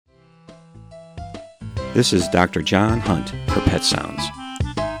This is Dr. John Hunt for Pet Sounds.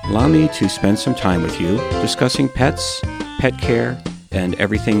 Allow me to spend some time with you discussing pets, pet care, and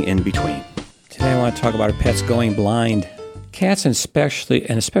everything in between. Today I want to talk about our pets going blind. Cats and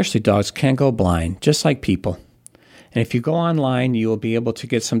especially dogs can go blind, just like people. And if you go online, you will be able to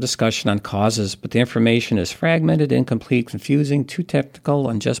get some discussion on causes, but the information is fragmented, incomplete, confusing, too technical,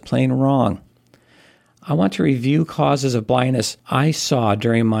 and just plain wrong. I want to review causes of blindness I saw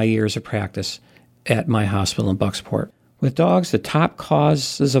during my years of practice at my hospital in Bucksport. With dogs, the top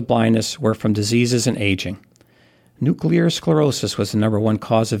causes of blindness were from diseases and aging. Nuclear sclerosis was the number one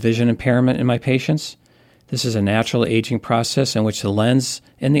cause of vision impairment in my patients. This is a natural aging process in which the lens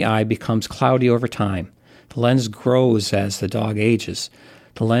in the eye becomes cloudy over time. The lens grows as the dog ages.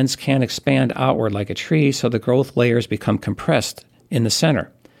 The lens can't expand outward like a tree, so the growth layers become compressed in the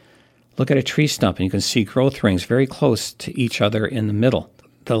center. Look at a tree stump, and you can see growth rings very close to each other in the middle.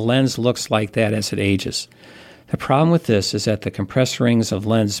 The lens looks like that as it ages. The problem with this is that the compressed rings of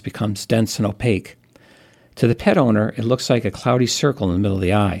lens becomes dense and opaque. To the pet owner, it looks like a cloudy circle in the middle of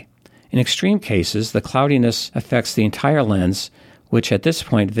the eye. In extreme cases, the cloudiness affects the entire lens, which at this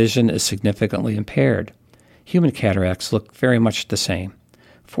point vision is significantly impaired. Human cataracts look very much the same.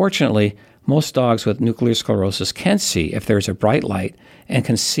 Fortunately, most dogs with nuclear sclerosis can see if there's a bright light and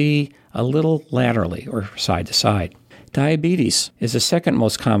can see a little laterally or side to side. Diabetes is the second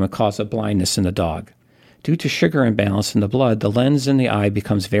most common cause of blindness in the dog. Due to sugar imbalance in the blood, the lens in the eye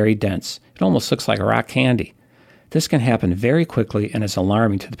becomes very dense. It almost looks like rock candy. This can happen very quickly and is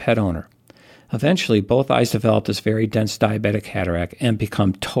alarming to the pet owner. Eventually, both eyes develop this very dense diabetic cataract and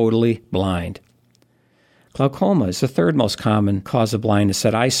become totally blind. Glaucoma is the third most common cause of blindness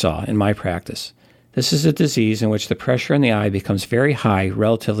that I saw in my practice. This is a disease in which the pressure in the eye becomes very high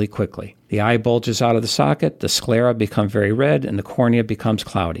relatively quickly. The eye bulges out of the socket, the sclera become very red, and the cornea becomes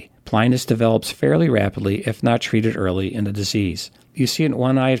cloudy. Blindness develops fairly rapidly if not treated early in the disease. You see it in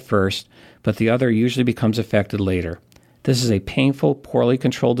one eye at first, but the other usually becomes affected later. This is a painful, poorly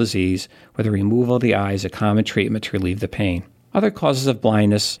controlled disease where the removal of the eye is a common treatment to relieve the pain. Other causes of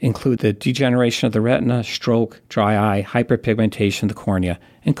blindness include the degeneration of the retina, stroke, dry eye, hyperpigmentation of the cornea,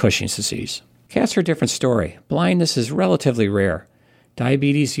 and Cushing's disease. Cats are a different story. Blindness is relatively rare.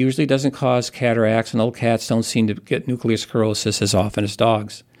 Diabetes usually doesn't cause cataracts, and old cats don't seem to get nuclear sclerosis as often as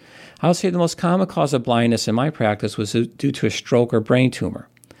dogs. I would say the most common cause of blindness in my practice was due to a stroke or brain tumor.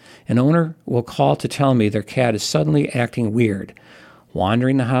 An owner will call to tell me their cat is suddenly acting weird,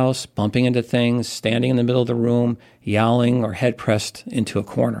 wandering the house, bumping into things, standing in the middle of the room, yowling, or head pressed into a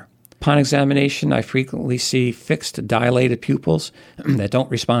corner. Upon examination, I frequently see fixed, dilated pupils that don't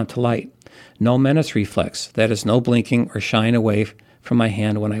respond to light. No menace reflex, that is, no blinking or shying away from my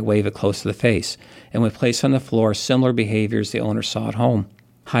hand when I wave it close to the face, and when placed on the floor, similar behaviors the owner saw at home.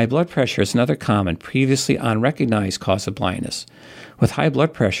 High blood pressure is another common, previously unrecognized cause of blindness. With high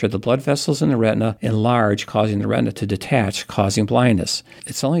blood pressure, the blood vessels in the retina enlarge, causing the retina to detach, causing blindness.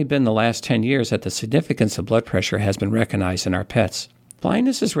 It's only been the last 10 years that the significance of blood pressure has been recognized in our pets.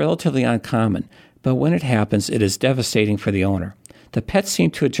 Blindness is relatively uncommon, but when it happens, it is devastating for the owner. The pets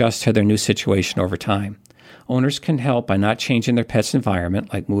seem to adjust to their new situation over time. Owners can help by not changing their pet's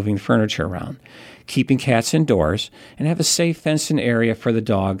environment, like moving furniture around. Keeping cats indoors and have a safe fenced-in area for the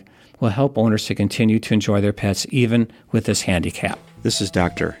dog will help owners to continue to enjoy their pets even with this handicap. This is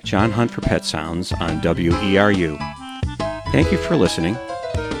Dr. John Hunt for Pet Sounds on WERU. Thank you for listening.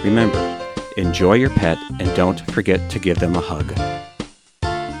 Remember, enjoy your pet and don't forget to give them a hug.